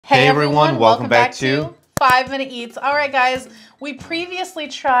Hey everyone, welcome back to 5 Minute Eats. All right guys, we previously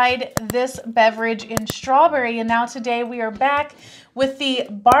tried this beverage in strawberry and now today we are back with the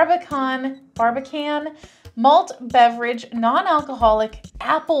Barbican Malt Beverage non-alcoholic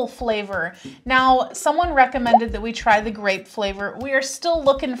apple flavor. Now someone recommended that we try the grape flavor. We are still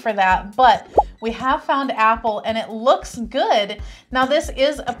looking for that, but we have found apple and it looks good. Now this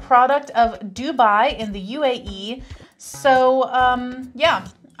is a product of Dubai in the UAE. So yeah,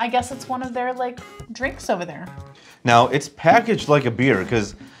 I guess it's one of their like drinks over there. Now it's packaged like a beer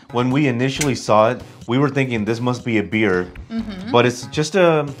because when we initially saw it, we were thinking this must be a beer, but it's just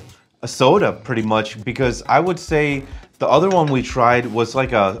a soda pretty much, because I would say the other one we tried was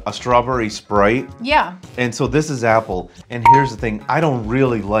like a strawberry Sprite. Yeah. And so this is apple. And here's the thing, I don't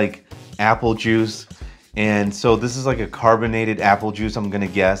really like apple juice. And so this is like a carbonated apple juice, I'm gonna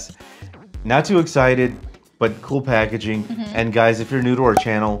guess. Not too excited, but cool packaging. And guys, if you're new to our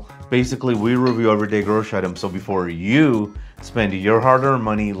channel, basically we review everyday grocery items. So before you spend your hard-earned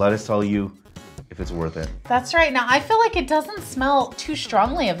money, let us tell you if it's worth it. That's right. Now I feel like it doesn't smell too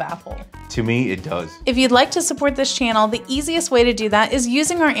strongly of apple. To me, it does. If you'd like to support this channel, the easiest way to do that is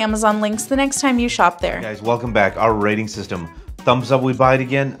using our Amazon links the next time you shop there. Guys, welcome back. Our rating system. Thumbs up, we buy it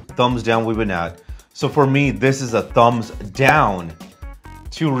again. Thumbs down, we would not. So for me, this is a thumbs down.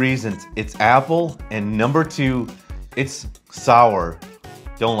 2 reasons. It's apple, and number 2, it's sour.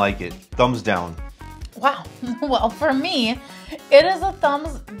 Don't like it. Thumbs down. Wow. Well, for me, it is a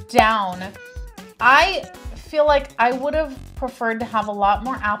thumbs down. I feel like I would have preferred to have a lot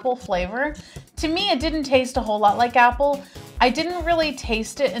more apple flavor. To me, it didn't taste a whole lot like apple. I didn't really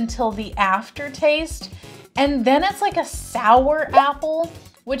taste it until the aftertaste. And then it's like a sour apple,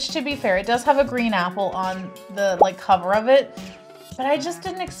 which to be fair, it does have a green apple on the like cover of it. But I just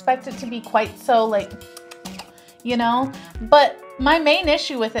didn't expect it to be quite so like, you know? But my main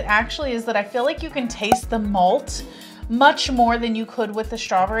issue with it actually is that I feel like you can taste the malt much more than you could with the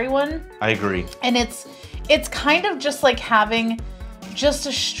strawberry one. I agree. And it's kind of just like having just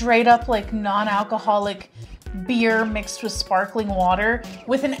a straight up like non-alcoholic beer mixed with sparkling water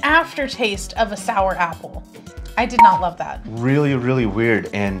with an aftertaste of a sour apple. I did not love that. Really, really weird,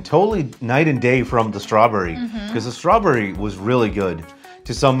 and totally night and day from the strawberry, because the strawberry was really good.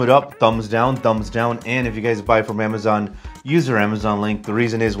 To sum it up, thumbs down, and if you guys buy from Amazon, use our Amazon link. The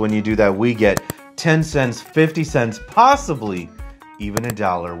reason is when you do that, we get 10 cents, 50 cents, possibly even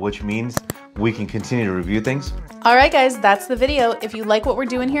 $1, which means we can continue to review things. All right, guys, that's the video. If you like what we're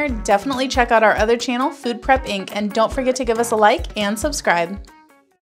doing here, definitely check out our other channel, Food Prep Inc., and don't forget to give us a like and subscribe.